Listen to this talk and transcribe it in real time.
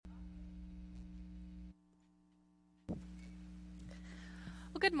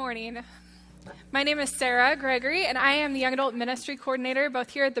Good morning. My name is Sara Gregory, and I am the Young Adult Ministry Coordinator both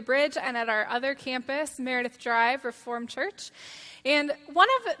here at the Bridge and at our other campus, Meredith Drive Reformed Church. And one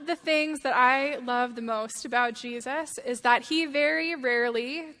of the things that I love the most about Jesus is that he very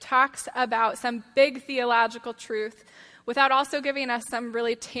rarely talks about some big theological truth without also giving us some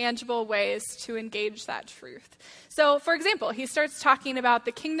really tangible ways to engage that truth. So, for example, he starts talking about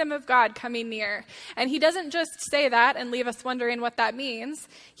the kingdom of God coming near, and he doesn't just say that and leave us wondering what that means.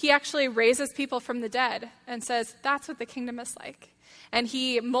 He actually raises people from the dead and says, that's what the kingdom is like. And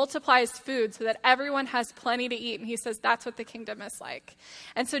he multiplies food so that everyone has plenty to eat, and he says, that's what the kingdom is like.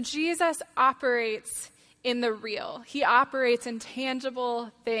 And so Jesus operates in the real. He operates in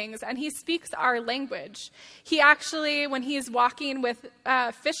tangible things, and he speaks our language. He actually, when he's walking with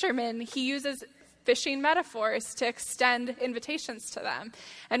fishermen, he uses fishing metaphors to extend invitations to them.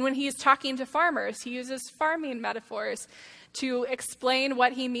 And when he's talking to farmers, he uses farming metaphors to explain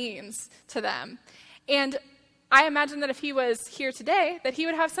what he means to them. And I imagine that if he was here today, that he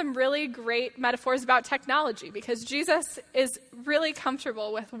would have some really great metaphors about technology, because Jesus is really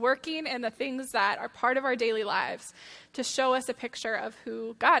comfortable with working in the things that are part of our daily lives to show us a picture of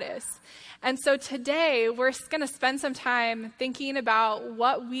who God is. And so today, we're going to spend some time thinking about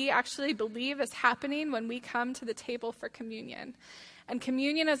what we actually believe is happening when we come to the table for communion. And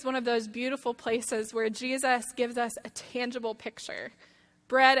communion is one of those beautiful places where Jesus gives us a tangible picture,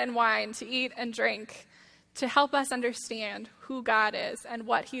 bread and wine to eat and drink, to help us understand who God is and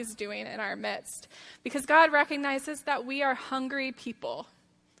what he's doing in our midst. Because God recognizes that we are hungry people.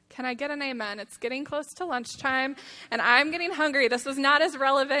 Can I get an amen? It's getting close to lunchtime, and I'm getting hungry. This was not as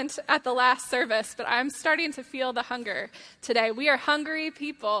relevant at the last service, but I'm starting to feel the hunger today. We are hungry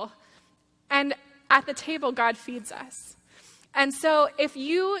people, and at the table, God feeds us. And so if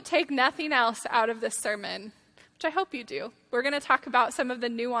you take nothing else out of this sermon, which I hope you do, we're going to talk about some of the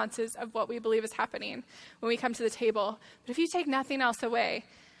nuances of what we believe is happening when we come to the table. But if you take nothing else away,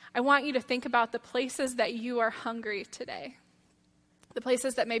 I want you to think about the places that you are hungry today. The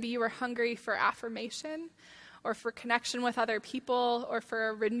places that maybe you are hungry for affirmation, or for connection with other people, or for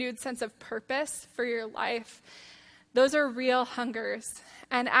a renewed sense of purpose for your life. Those are real hungers.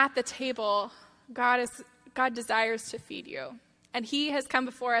 And at the table, God desires to feed you. And he has come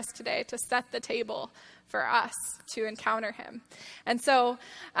before us today to set the table for us to encounter him. And so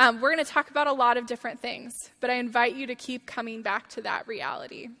we're going to talk about a lot of different things, but I invite you to keep coming back to that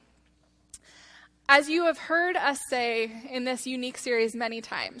reality. As you have heard us say in this unique series many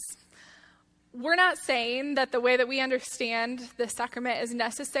times, we're not saying that the way that we understand this sacrament is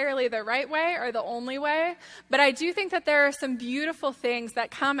necessarily the right way or the only way, but I do think that there are some beautiful things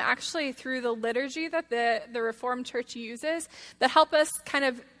that come actually through the liturgy that the Reformed Church uses that help us kind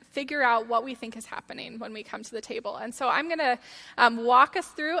of figure out what we think is happening when we come to the table. And so I'm going to walk us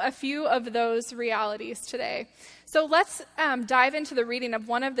through a few of those realities today. So let's dive into the reading of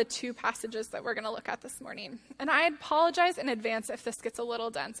one of the two passages that we're going to look at this morning. And I apologize in advance if this gets a little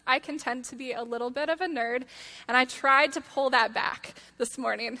dense. I can tend to be a little bit of a nerd, and I tried to pull that back this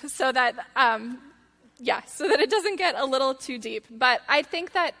morning so that it doesn't get a little too deep. But I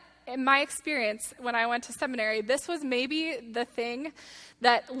think that in my experience, when I went to seminary, this was maybe the thing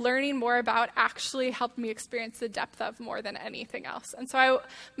that learning more about actually helped me experience the depth of more than anything else. And so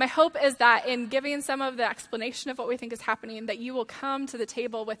my hope is that in giving some of the explanation of what we think is happening, that you will come to the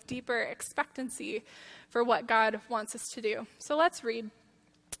table with deeper expectancy for what God wants us to do. So let's read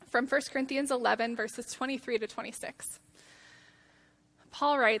from 1 Corinthians 11, verses 23 to 26.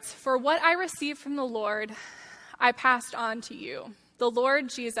 Paul writes, "For what I received from the Lord, I passed on to you. The Lord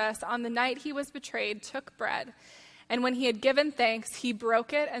Jesus, on the night he was betrayed, took bread, and when he had given thanks, he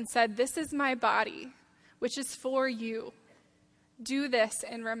broke it and said, 'This is my body, which is for you. Do this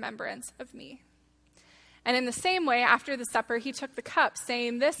in remembrance of me.' And in the same way, after the supper, he took the cup,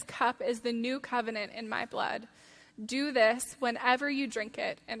 saying, 'This cup is the new covenant in my blood. Do this whenever you drink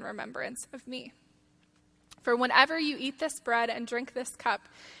it in remembrance of me. For whenever you eat this bread and drink this cup,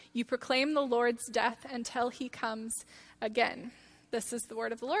 you proclaim the Lord's death until he comes again.'" This is the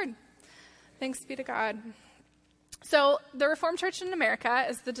word of the Lord. Thanks be to God. So the Reformed Church in America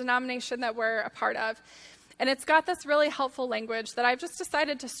is the denomination that we're a part of. And it's got this really helpful language that I've just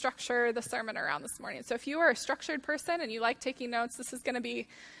decided to structure the sermon around this morning. So if you are a structured person and you like taking notes, this is going to be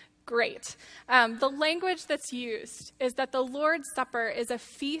great. The language that's used is that the Lord's Supper is a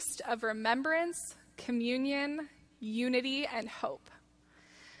feast of remembrance, communion, unity, and hope.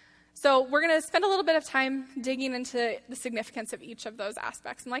 So we're going to spend a little bit of time digging into the significance of each of those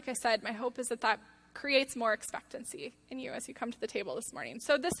aspects. And like I said, my hope is that creates more expectancy in you as you come to the table this morning.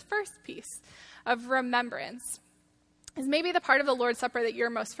 So this first piece of remembrance is maybe the part of the Lord's Supper that you're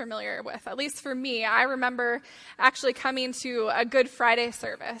most familiar with. At least for me, I remember actually coming to a Good Friday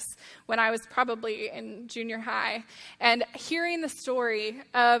service when I was probably in junior high and hearing the story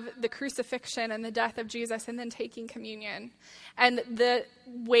of the crucifixion and the death of Jesus and then taking communion. And the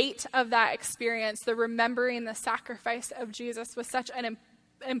weight of that experience, the remembering the sacrifice of Jesus, was such an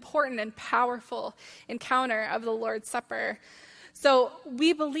important and powerful encounter of the Lord's Supper. So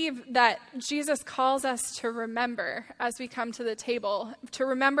we believe that Jesus calls us to remember as we come to the table, to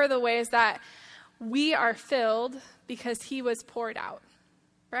remember the ways that we are filled because he was poured out,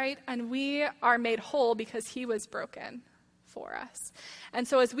 right? And we are made whole because he was broken for us. And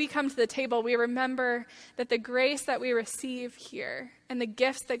so as we come to the table, we remember that the grace that we receive here and the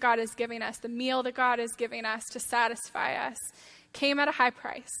gifts that God is giving us, the meal that God is giving us to satisfy us, came at a high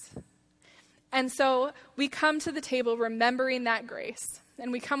price. And so we come to the table remembering that grace,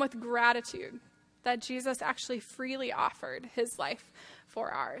 and we come with gratitude that Jesus actually freely offered his life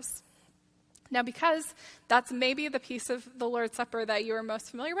for ours. Now, because that's maybe the piece of the Lord's Supper that you are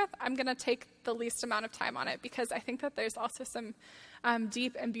most familiar with, I'm going to take the least amount of time on it because I think that there's also some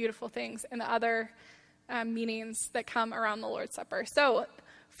deep and beautiful things in the other meanings that come around the Lord's Supper. So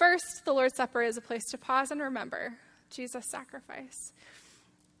first, the Lord's Supper is a place to pause and remember Jesus' sacrifice.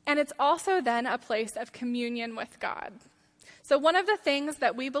 And it's also then a place of communion with God. So one of the things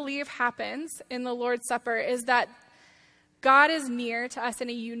that we believe happens in the Lord's Supper is that God is near to us in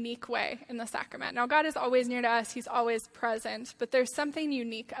a unique way in the sacrament. Now, God is always near to us. He's always present. But there's something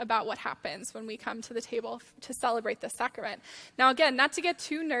unique about what happens when we come to the table to celebrate the sacrament. Now, again, not to get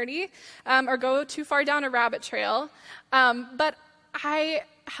too nerdy or go too far down a rabbit trail, but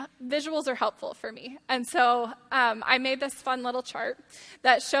visuals are helpful for me. And so I made this fun little chart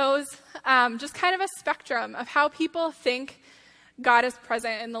that shows just kind of a spectrum of how people think God is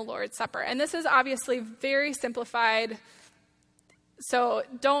present in the Lord's Supper. And this is obviously very simplified, so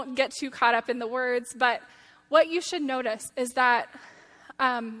don't get too caught up in the words. But what you should notice is that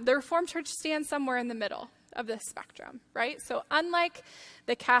the Reformed Church stands somewhere in the middle of this spectrum, right? So unlike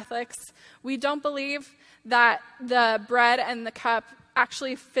the Catholics, we don't believe that the bread and the cup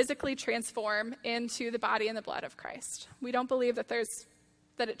actually physically transform into the body and the blood of Christ. We don't believe that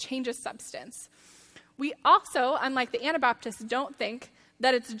it changes substance. We also, unlike the Anabaptists, don't think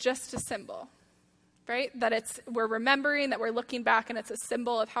that it's just a symbol, right? That we're remembering, that we're looking back, and it's a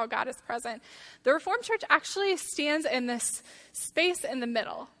symbol of how God is present. The Reformed Church actually stands in this space in the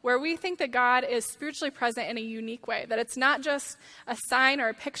middle, where we think that God is spiritually present in a unique way, that it's not just a sign or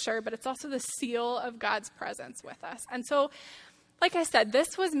a picture, but it's also the seal of God's presence with us. And so, like I said,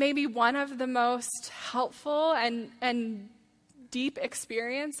 this was maybe one of the most helpful and deep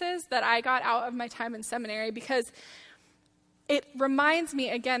experiences that I got out of my time in seminary, because it reminds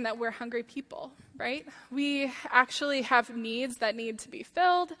me again that we're hungry people, right? We actually have needs that need to be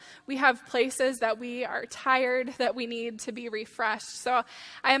filled. We have places that we are tired, that we need to be refreshed. So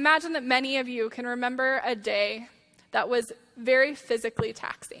I imagine that many of you can remember a day that was very physically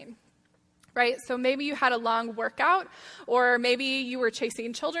taxing, right? So maybe you had a long workout, or maybe you were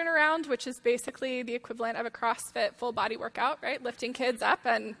chasing children around, which is basically the equivalent of a CrossFit full body workout, right? Lifting kids up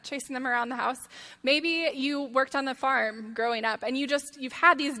and chasing them around the house. Maybe you worked on the farm growing up, and you've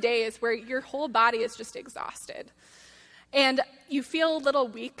had these days where your whole body is just exhausted. And you feel a little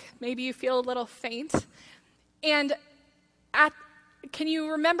weak, maybe you feel a little faint. And can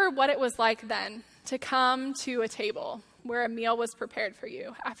you remember what it was like then to come to a table where a meal was prepared for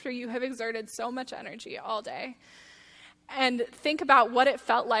you after you have exerted so much energy all day? And think about what it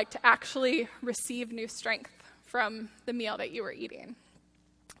felt like to actually receive new strength from the meal that you were eating.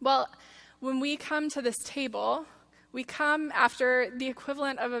 Well, when we come to this table, we come after the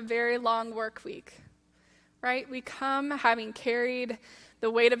equivalent of a very long work week, right? We come having carried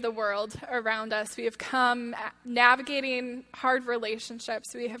the weight of the world around us. We have come navigating hard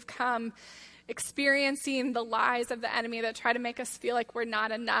relationships. We have come experiencing the lies of the enemy that try to make us feel like we're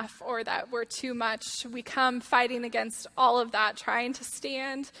not enough or that we're too much. We come fighting against all of that, trying to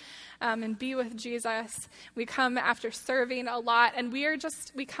stand and be with Jesus. We come after serving a lot, and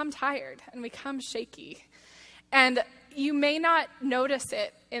we come tired and we come shaky. And you may not notice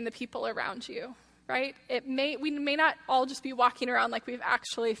it in the people around you, right? We may not all just be walking around like we've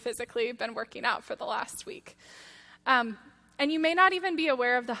actually physically been working out for the last week. And you may not even be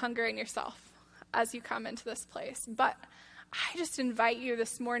aware of the hunger in yourself as you come into this place. But I just invite you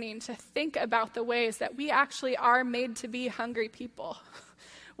this morning to think about the ways that we actually are made to be hungry people.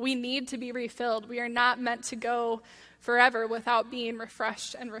 We need to be refilled. We are not meant to go forever without being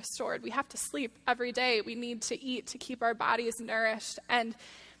refreshed and restored. We have to sleep every day. We need to eat to keep our bodies nourished. And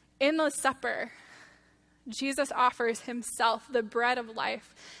in the supper, Jesus offers himself, the bread of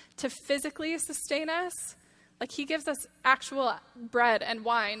life, to physically sustain us. Like, he gives us actual bread and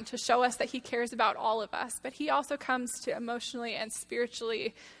wine to show us that he cares about all of us, but he also comes to emotionally and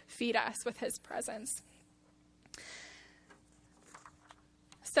spiritually feed us with his presence.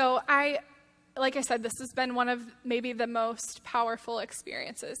 So like I said, this has been one of maybe the most powerful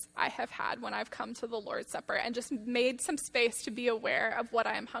experiences I have had when I've come to the Lord's Supper and just made some space to be aware of what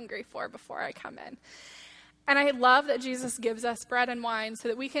I am hungry for before I come in. And I love that Jesus gives us bread and wine so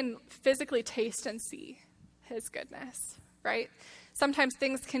that we can physically taste and see his goodness, right? Sometimes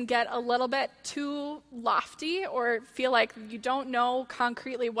things can get a little bit too lofty or feel like you don't know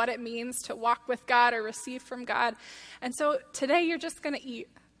concretely what it means to walk with God or receive from God. And so today you're just going to eat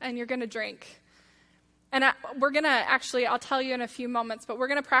and you're going to drink. And we're going to actually, I'll tell you in a few moments, but we're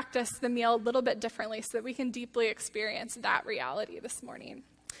going to practice the meal a little bit differently so that we can deeply experience that reality this morning.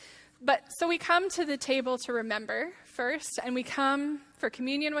 But so we come to the table to remember first, and we come for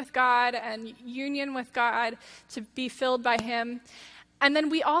communion with God and union with God to be filled by him. And then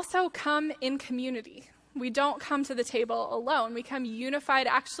we also come in community. We don't come to the table alone. We come unified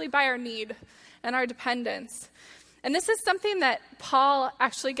actually by our need and our dependence. And this is something that Paul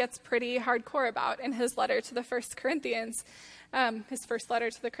actually gets pretty hardcore about in his letter to the First Corinthians, his first letter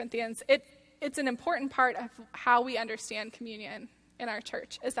to the Corinthians. It's an important part of how we understand communion in our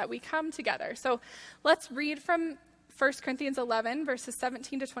church, is that we come together. So let's read from 1 Corinthians 11, verses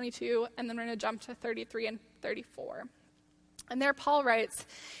 17 to 22, and then we're going to jump to 33 and 34. And there Paul writes,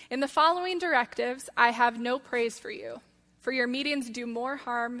 "In the following directives, I have no praise for you, for your meetings do more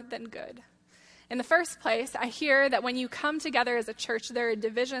harm than good. In the first place, I hear that when you come together as a church, there are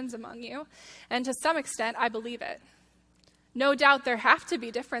divisions among you, and to some extent, I believe it. No doubt there have to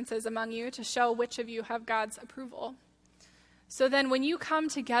be differences among you to show which of you have God's approval. So then when you come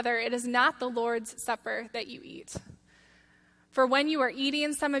together, it is not the Lord's Supper that you eat. For when you are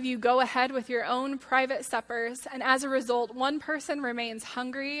eating, some of you go ahead with your own private suppers, and as a result, one person remains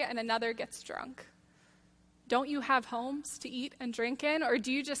hungry and another gets drunk. Don't you have homes to eat and drink in, or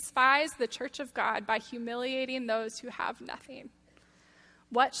do you despise the church of God by humiliating those who have nothing?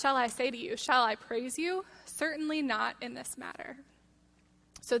 What shall I say to you? Shall I praise you? Certainly not in this matter.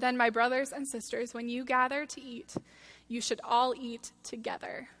 So then, my brothers and sisters, when you gather to eat, you should all eat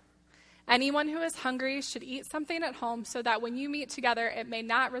together. Anyone who is hungry should eat something at home so that when you meet together, it may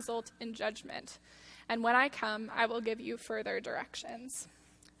not result in judgment. And when I come, I will give you further directions."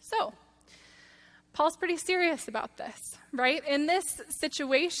 So, Paul's pretty serious about this, right? In this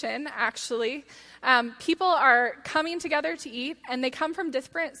situation, actually, people are coming together to eat, and they come from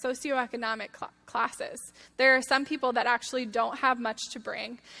different socioeconomic classes. There are some people that actually don't have much to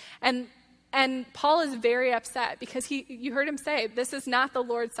bring, and Paul is very upset because you heard him say, this is not the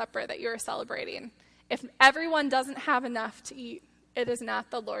Lord's Supper that you're celebrating. If everyone doesn't have enough to eat, it is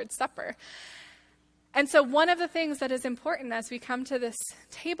not the Lord's Supper. And so one of the things that is important as we come to this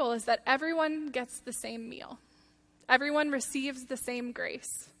table is that everyone gets the same meal. Everyone receives the same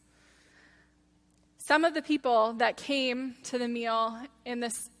grace. Some of the people that came to the meal in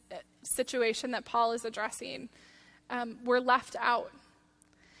this situation that Paul is addressing were left out.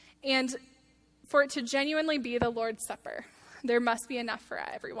 And for it to genuinely be the Lord's Supper, there must be enough for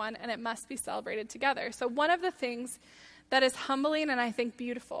everyone, and it must be celebrated together. So one of the things that is humbling and I think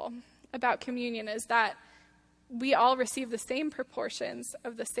beautiful about communion is that we all receive the same proportions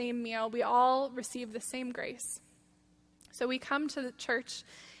of the same meal. We all receive the same grace. So we come to the church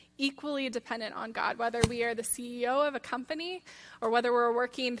equally dependent on God, whether we are the CEO of a company or whether we're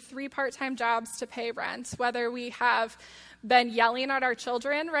working 3 part-time jobs to pay rent, whether we have been yelling at our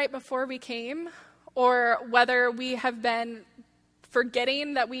children right before we came, or whether we have been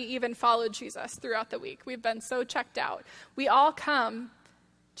forgetting that we even followed Jesus throughout the week. We've been so checked out. We all come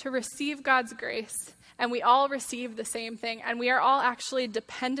to receive God's grace, and we all receive the same thing, and we are all actually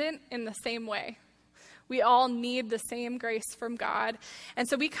dependent in the same way. We all need the same grace from God, and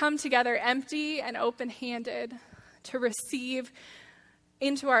so we come together empty and open-handed to receive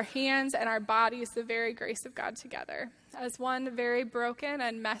into our hands and our bodies the very grace of God together as one very broken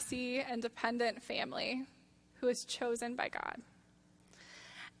and messy and dependent family who is chosen by God.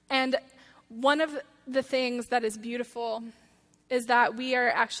 And one of the things that is beautiful is that we are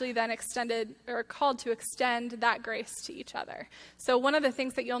actually then extended or called to extend that grace to each other. So one of the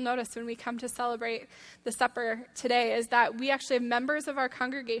things that you'll notice when we come to celebrate the supper today is that we actually have members of our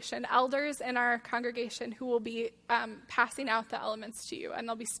congregation, elders in our congregation, who will be passing out the elements to you, and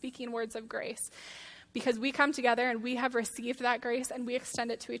they'll be speaking words of grace. Because we come together and we have received that grace and we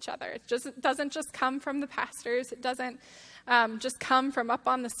extend it to each other. It doesn't just come from the pastors. It doesn't just come from up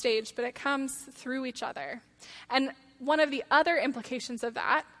on the stage, but it comes through each other. And one of the other implications of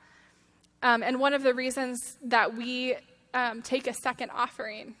that, and one of the reasons that we take a second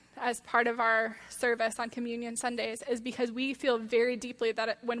offering as part of our service on Communion Sundays is because we feel very deeply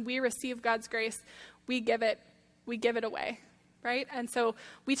that when we receive God's grace, we give it away, right? And so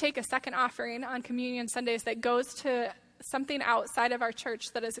we take a second offering on Communion Sundays that goes to something outside of our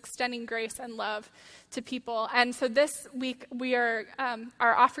church that is extending grace and love to people. And so this week our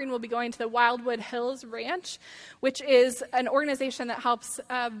offering will be going to the Wildwood Hills Ranch, which is an organization that helps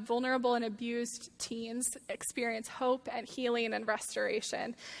vulnerable and abused teens experience hope and healing and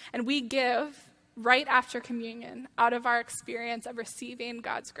restoration. And we give right after communion out of our experience of receiving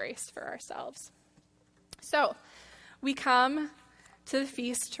God's grace for ourselves. So we come to the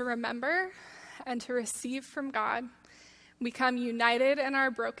feast to remember and to receive from God. We come united in our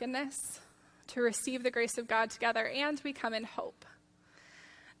brokenness to receive the grace of God together, and we come in hope.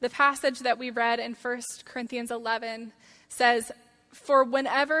 The passage that we read in 1 Corinthians 11 says, "For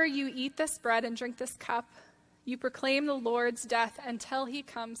whenever you eat this bread and drink this cup, you proclaim the Lord's death until he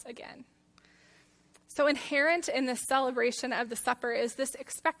comes again." So inherent in this celebration of the supper is this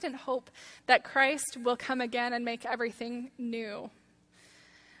expectant hope that Christ will come again and make everything new.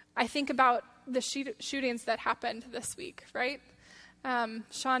 I think about the shootings that happened this week, right?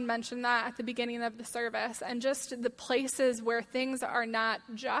 Sean mentioned that at the beginning of the service, and just the places where things are not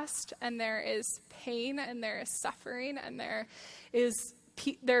just, and there is pain, and there is suffering, and there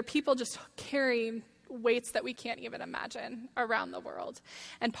are people just carrying weights that we can't even imagine around the world.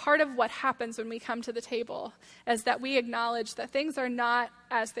 And part of what happens when we come to the table is that we acknowledge that things are not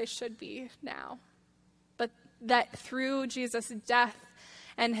as they should be now, but that through Jesus' death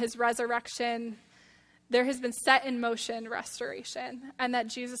and his resurrection, there has been set in motion restoration, and that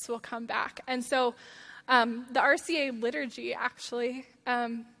Jesus will come back. And so the RCA liturgy actually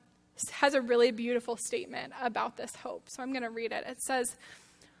has a really beautiful statement about this hope. So I'm going to read it. It says,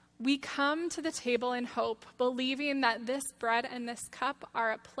 "We come to the table in hope, believing that this bread and this cup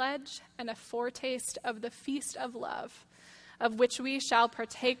are a pledge and a foretaste of the feast of love, of which we shall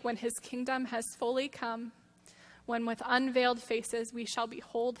partake when his kingdom has fully come, when with unveiled faces we shall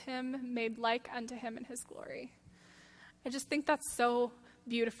behold him, made like unto him in his glory." I just think that's so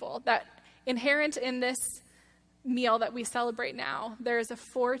beautiful, that inherent in this meal that we celebrate now, there is a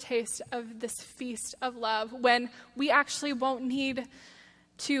foretaste of this feast of love, when we actually won't need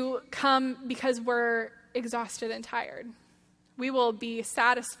to come because we're exhausted and tired. We will be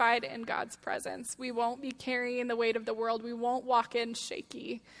satisfied in God's presence. We won't be carrying the weight of the world. We won't walk in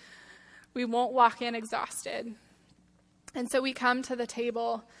shaky. We won't walk in exhausted. And so we come to the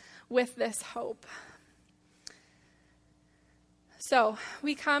table with this hope. So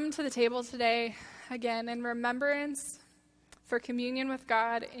we come to the table today, again, in remembrance for communion with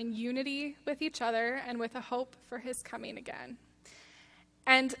God, in unity with each other, and with a hope for his coming again.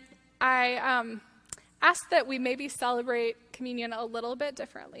 And I ask that we maybe celebrate communion a little bit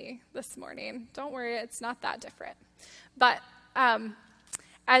differently this morning. Don't worry, it's not that different. But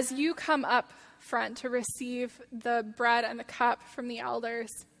as you come up front to receive the bread and the cup from the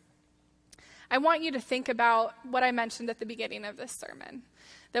elders, I want you to think about what I mentioned at the beginning of this sermon,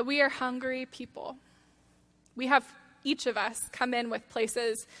 that we are hungry people. We have, each of us, come in with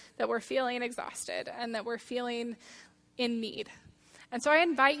places that we're feeling exhausted and that we're feeling in need. And so I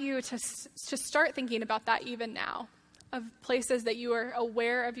invite you to start thinking about that even now, of places that you are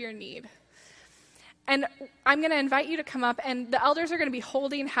aware of your need. And I'm going to invite you to come up, and the elders are going to be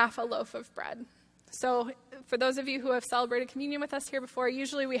holding half a loaf of bread. So for those of you who have celebrated communion with us here before,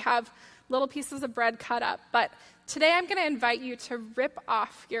 usually we have little pieces of bread cut up. But today I'm going to invite you to rip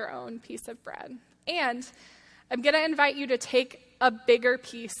off your own piece of bread. And I'm going to invite you to take a bigger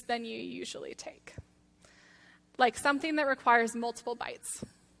piece than you usually take, like something that requires multiple bites.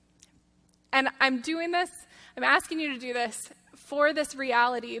 And I'm asking you to do this for this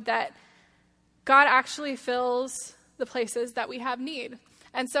reality that God actually fills the places that we have need.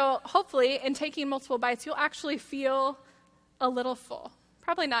 And so hopefully in taking multiple bites, you'll actually feel a little full.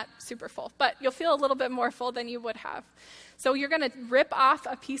 Probably not super full, but you'll feel a little bit more full than you would have. So you're going to rip off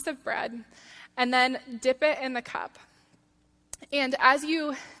a piece of bread and then dip it in the cup. And as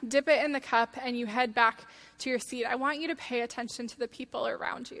you dip it in the cup and you head back to your seat, I want you to pay attention to the people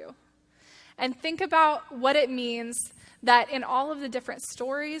around you. And think about what it means that in all of the different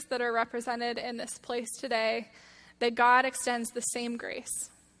stories that are represented in this place today, that God extends the same grace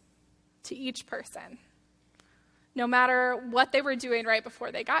to each person. No matter what they were doing right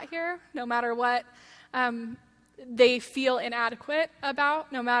before they got here, no matter what they feel inadequate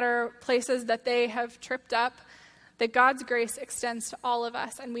about, no matter places that they have tripped up, that God's grace extends to all of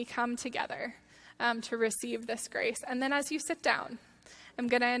us, and we come together to receive this grace. And then as you sit down, I'm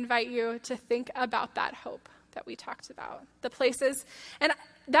going to invite you to think about that hope that we talked about. The places, and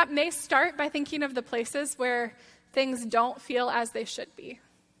that may start by thinking of the places where things don't feel as they should be.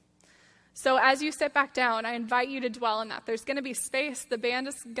 So as you sit back down, I invite you to dwell in that. There's going to be space. The band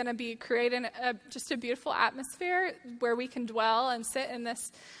is going to be creating just a beautiful atmosphere where we can dwell and sit in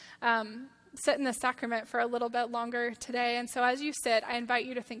this sacrament for a little bit longer today. And so as you sit, I invite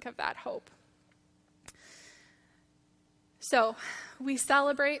you to think of that hope. So we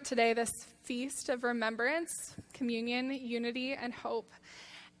celebrate today this feast of remembrance, communion, unity, and hope.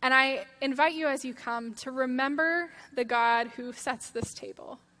 And I invite you as you come to remember the God who sets this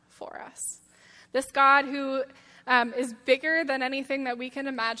table for us. This God who is bigger than anything that we can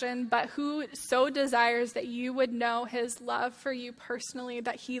imagine, but who so desires that you would know his love for you personally,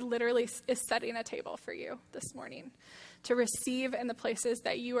 that he literally is setting a table for you this morning to receive in the places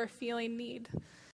that you are feeling need